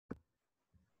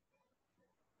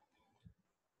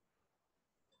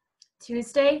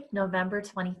Tuesday, November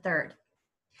 23rd.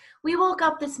 We woke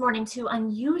up this morning to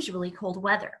unusually cold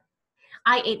weather.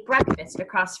 I ate breakfast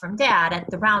across from Dad at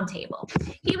the round table.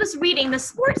 He was reading the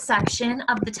sports section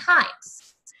of the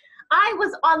Times. I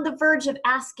was on the verge of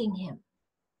asking him,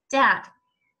 Dad,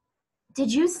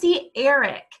 did you see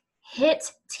Eric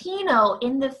hit Tino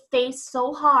in the face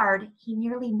so hard he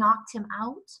nearly knocked him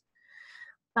out?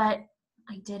 But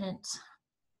I didn't.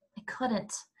 I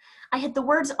couldn't. I had the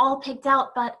words all picked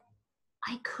out, but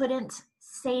I couldn't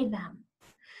say them.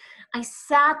 I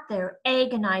sat there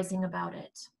agonizing about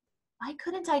it. Why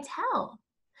couldn't I tell?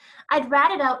 I'd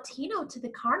ratted out Tino to the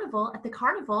carnival at the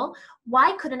carnival.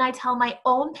 Why couldn't I tell my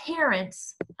own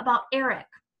parents about Eric?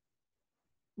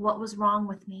 What was wrong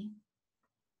with me?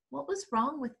 What was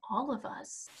wrong with all of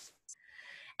us?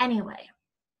 Anyway,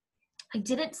 I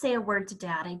didn't say a word to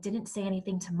Dad. I didn't say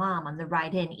anything to Mom on the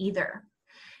ride in either.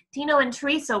 Tino and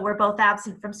Teresa were both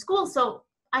absent from school, so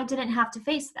I didn't have to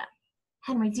face them.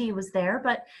 Henry D. was there,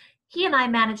 but he and I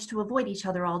managed to avoid each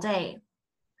other all day.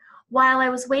 While I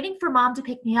was waiting for Mom to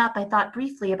pick me up, I thought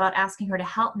briefly about asking her to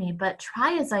help me, but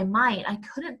try as I might, I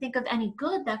couldn't think of any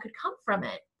good that could come from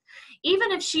it.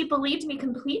 Even if she believed me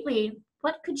completely,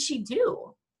 what could she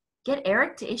do? Get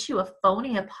Eric to issue a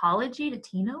phony apology to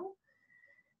Tino?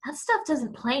 That stuff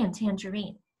doesn't play in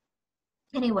Tangerine.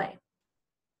 Anyway,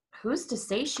 who's to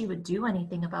say she would do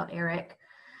anything about Eric?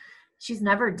 She's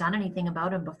never done anything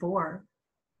about him before.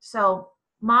 So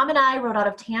Mom and I rode out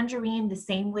of Tangerine the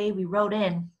same way we rode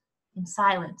in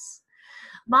silence.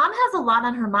 Mom has a lot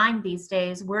on her mind these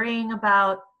days, worrying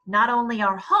about not only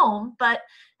our home, but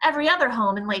every other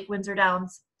home in Lake Windsor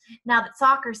Downs. Now that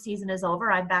soccer season is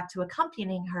over, I'm back to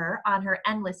accompanying her on her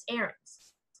endless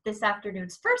errands. This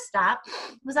afternoon's first stop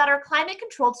was at our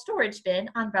climate-controlled storage bin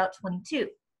on Route 22.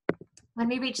 When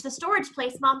we reached the storage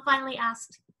place, Mom finally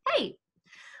asked, "Hey,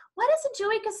 why doesn't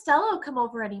Joey Costello come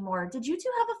over anymore? Did you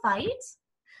two have a fight?"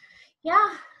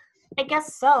 "Yeah, I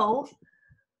guess so."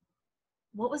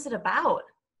 "What was it about?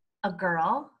 A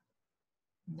girl?"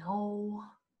 "No."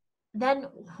 "Then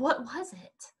what was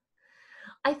it?"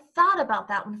 I thought about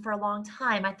that one for a long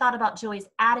time. I thought about Joey's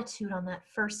attitude on that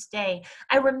first day.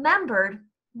 I remembered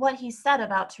what he said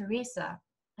about Teresa.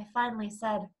 I finally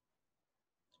said,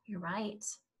 "You're right.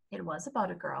 It was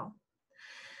about a girl."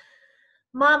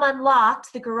 Mom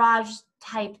unlocked the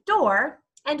garage-type door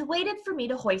and waited for me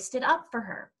to hoist it up for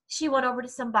her. She went over to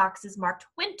some boxes marked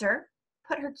winter,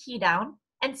 put her key down,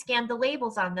 and scanned the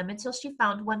labels on them until she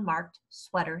found one marked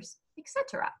sweaters,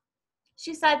 etc.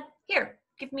 She said, "Here,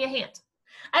 give me a hand."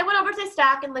 I went over to the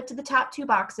stack and lifted the top two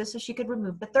boxes so she could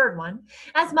remove the third one.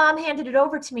 As Mom handed it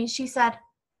over to me, she said,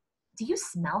 "Do you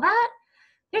smell that?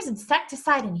 There's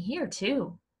insecticide in here,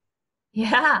 too."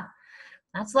 "Yeah,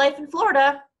 that's life in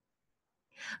Florida."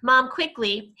 Mom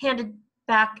quickly headed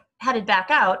back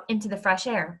out into the fresh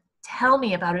air. "Tell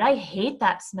me about it. I hate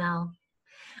that smell."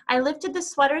 I lifted the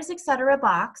sweaters, etc.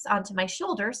 box onto my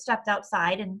shoulder, stepped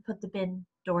outside, and put the bin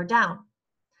door down.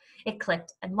 It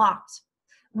clicked and locked.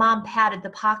 Mom patted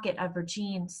the pocket of her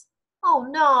jeans. "Oh,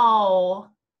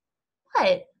 no."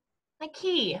 "What?" My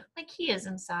key is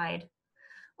inside."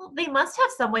 "Well, they must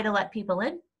have some way to let people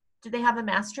in. Do they have a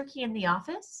master key in the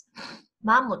office?"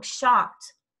 Mom looked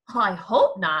shocked. "Oh, I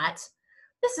hope not.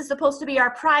 This is supposed to be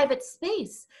our private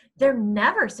space. They're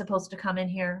never supposed to come in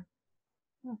here."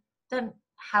 "Then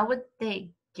how would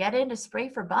they get in to spray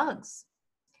for bugs?"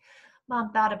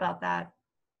 Mom thought about that.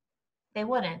 "They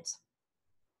wouldn't."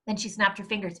 Then she snapped her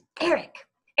fingers. Eric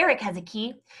has a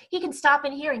key. He can stop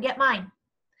in here and get mine."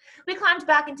 We climbed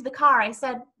back into the car. I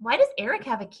said, "Why does Eric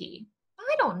have a key?"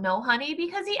 "I don't know, honey,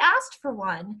 because he asked for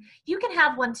one. You can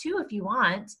have one too if you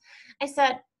want." I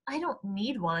said, "I don't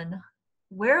need one.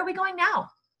 Where are we going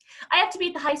now?" "I have to be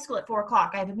at the high school at 4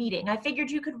 o'clock. I have a meeting. I figured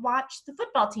you could watch the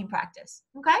football team practice.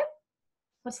 Okay?"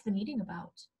 "What's the meeting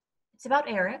about?" "It's about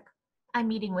Eric. I'm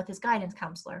meeting with his guidance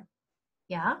counselor."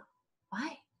 "Yeah?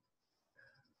 Why?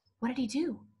 What did he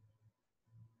do?"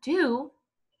 "Do?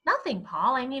 Nothing,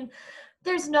 Paul. I mean,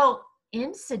 there's no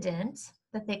incident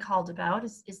that they called about.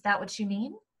 Is that what you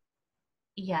mean?"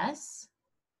 "Yes."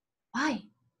 "Why?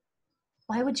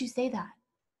 Why would you say that?"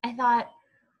 I thought,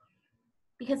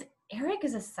 because Eric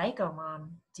is a psycho,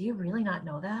 Mom. Do you really not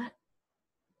know that?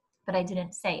 But I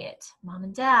didn't say it. Mom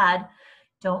and Dad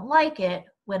don't like it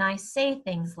when I say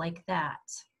things like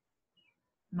that.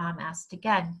 Mom asked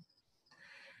again,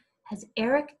 "Has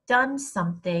Eric done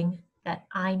something that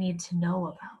I need to know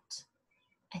about?"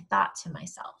 I thought to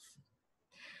myself,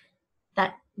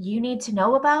 "That you need to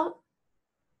know about?"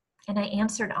 And I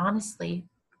answered honestly,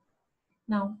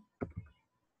 "No."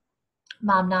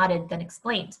 Mom nodded, then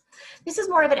explained. This is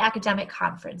more of an academic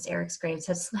conference. Eric's grades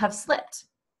have slipped.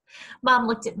 Mom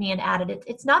looked at me and added,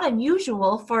 it's not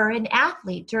unusual for an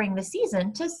athlete during the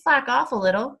season to slack off a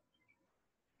little.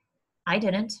 I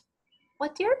didn't.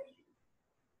 What, dear?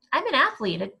 I'm an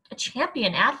athlete, a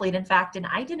champion athlete, in fact, and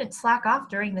I didn't slack off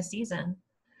during the season.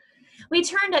 We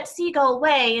turned at Seagull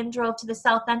Way and drove to the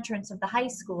south entrance of the high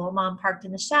school. Mom parked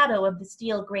in the shadow of the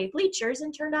steel gray bleachers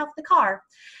and turned off the car.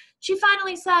 She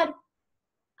finally said,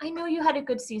 I know you had a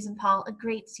good season, Paul, a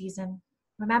great season.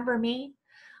 Remember me?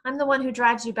 I'm the one who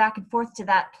drives you back and forth to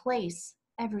that place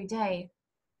every day.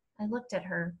 I looked at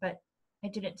her, but I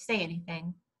didn't say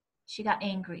anything. She got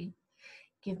angry.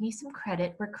 Give me some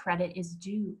credit where credit is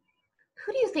due.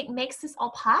 Who do you think makes this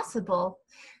all possible?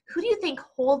 Who do you think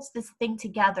holds this thing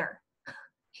together?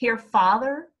 Your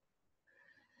father?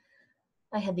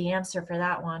 I had the answer for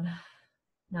that one.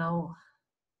 No.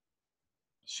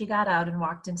 She got out and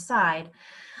walked inside.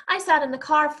 I sat in the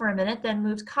car for a minute, then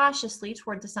moved cautiously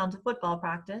toward the sound of football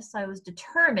practice. I was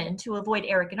determined to avoid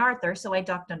Eric and Arthur, so I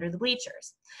ducked under the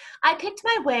bleachers. I picked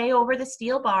my way over the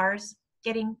steel bars,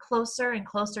 getting closer and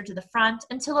closer to the front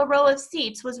until a row of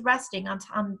seats was resting on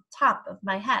top of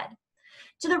my head.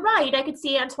 To the right, I could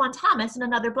see Antoine Thomas and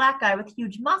another black guy with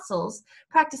huge muscles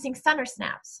practicing center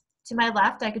snaps. To my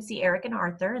left, I could see Eric and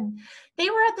Arthur, and they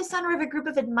were at the center of a group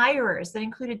of admirers that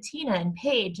included Tina and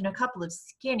Paige and a couple of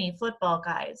skinny football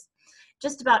guys.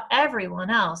 Just about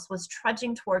everyone else was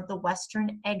trudging toward the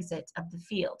western exit of the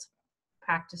field.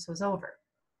 Practice was over.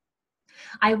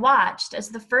 I watched as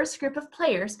the first group of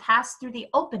players passed through the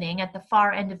opening at the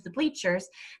far end of the bleachers,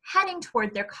 heading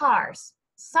toward their cars.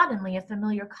 Suddenly, a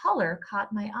familiar color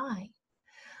caught my eye.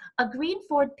 A green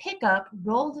Ford pickup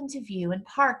rolled into view and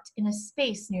parked in a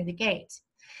space near the gate.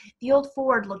 The old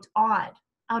Ford looked odd,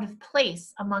 out of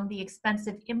place among the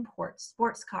expensive import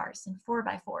sports cars and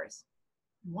 4x4s.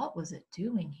 What was it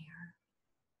doing here?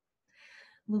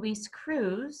 Luis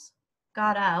Cruz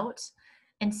got out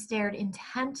and stared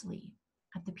intently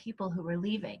at the people who were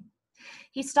leaving.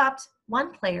 He stopped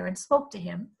one player and spoke to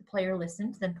him. The player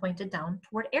listened, then pointed down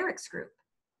toward Eric's group.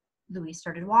 Luis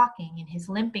started walking in his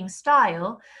limping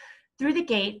style through the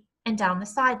gate and down the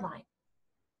sideline.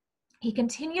 He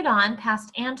continued on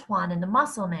past Antoine and the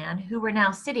muscle man, who were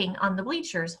now sitting on the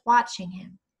bleachers watching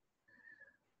him.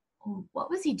 Oh, what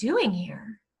was he doing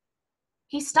here?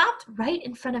 He stopped right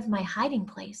in front of my hiding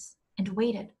place and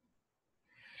waited.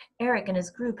 Eric and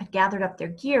his group had gathered up their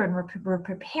gear and were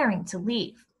preparing to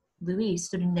leave. Luis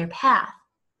stood in their path,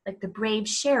 like the brave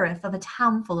sheriff of a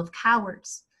town full of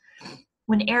cowards.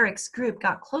 When Eric's group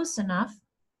got close enough,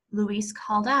 Luis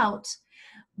called out,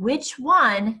 "Which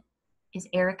one is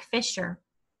Eric Fisher?"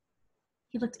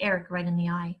 He looked Eric right in the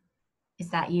eye. "Is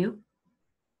that you?"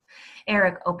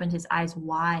 Eric opened his eyes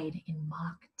wide in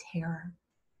mock terror.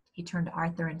 He turned to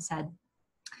Arthur and said,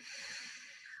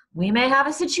 "We may have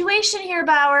a situation here,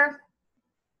 Bauer."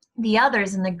 The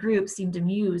others in the group seemed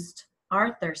amused.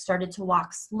 Arthur started to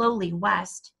walk slowly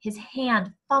west. His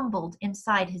hand fumbled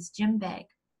inside his gym bag.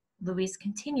 Luis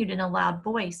continued in a loud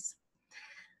voice,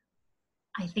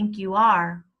 "I think you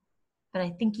are, but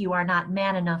I think you are not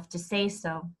man enough to say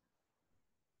so."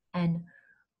 An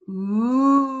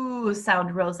 "ooh"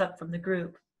 sound rose up from the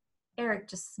group. Eric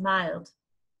just smiled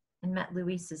and met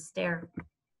Luis's stare.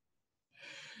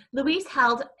 Luis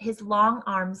held his long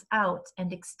arms out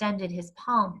and extended his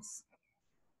palms.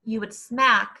 "You would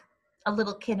smack a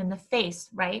little kid in the face,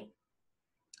 right?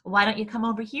 Why don't you come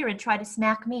over here and try to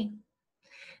smack me?"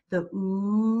 The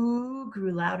ooh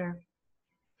grew louder.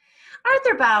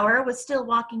 Arthur Bauer was still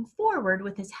walking forward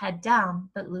with his head down,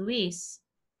 but Luis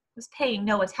was paying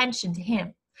no attention to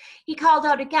him. He called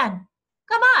out again,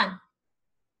 "Come on.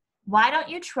 Why don't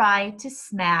you try to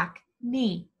smack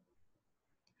me?"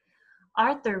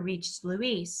 Arthur reached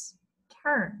Luis,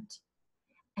 turned,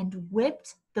 and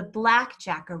whipped the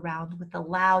blackjack around with a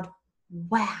loud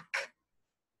whack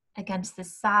against the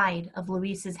side of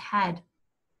Luis's head.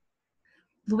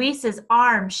 Luis's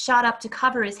arm shot up to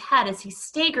cover his head as he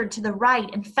staggered to the right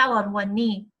and fell on one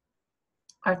knee.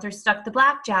 Arthur stuck the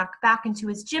blackjack back into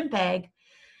his gym bag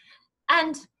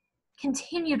and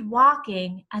continued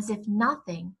walking as if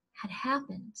nothing had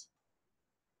happened.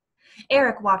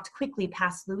 Eric walked quickly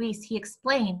past Luis. He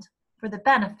explained for the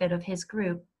benefit of his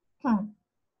group,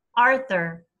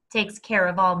 "Arthur takes care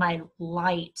of all my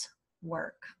light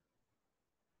work."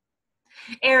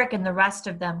 Eric and the rest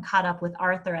of them caught up with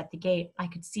Arthur at the gate. I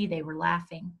could see they were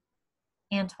laughing.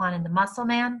 Antoine and the muscle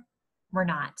man were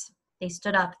not. They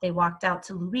stood up, they walked out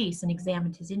to Luis and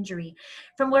examined his injury.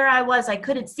 From where I was, I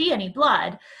couldn't see any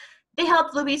blood. They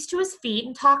helped Luis to his feet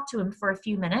and talked to him for a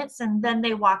few minutes, and then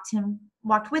they walked him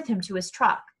walked with him to his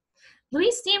truck.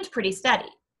 Luis seemed pretty steady.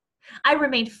 I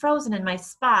remained frozen in my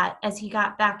spot as he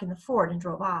got back in the Ford and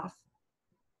drove off.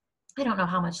 I don't know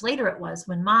how much later it was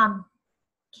when Mom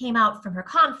came out from her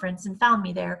conference and found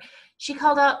me there. She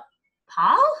called out,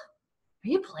 "Paul, are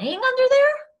you playing under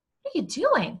there? What are you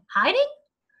doing? Hiding?"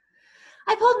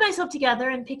 I pulled myself together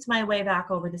and picked my way back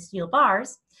over the steel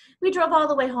bars. We drove all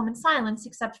the way home in silence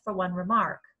except for one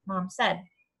remark. Mom said,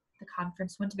 "The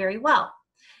conference went very well.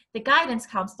 The guidance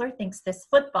counselor thinks this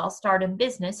football stardom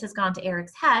business has gone to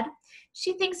Eric's head.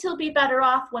 She thinks he'll be better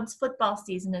off once football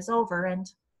season is over,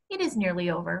 and it is nearly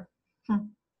over."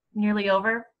 Nearly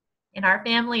over? In our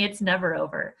family, it's never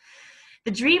over.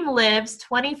 The dream lives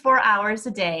 24 hours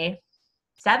a day,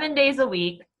 7 days a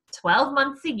week, 12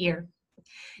 months a year.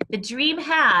 The dream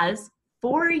has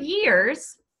 4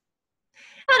 years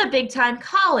and a big-time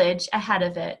college ahead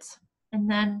of it. And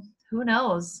then, who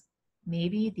knows,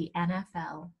 maybe the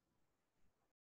NFL.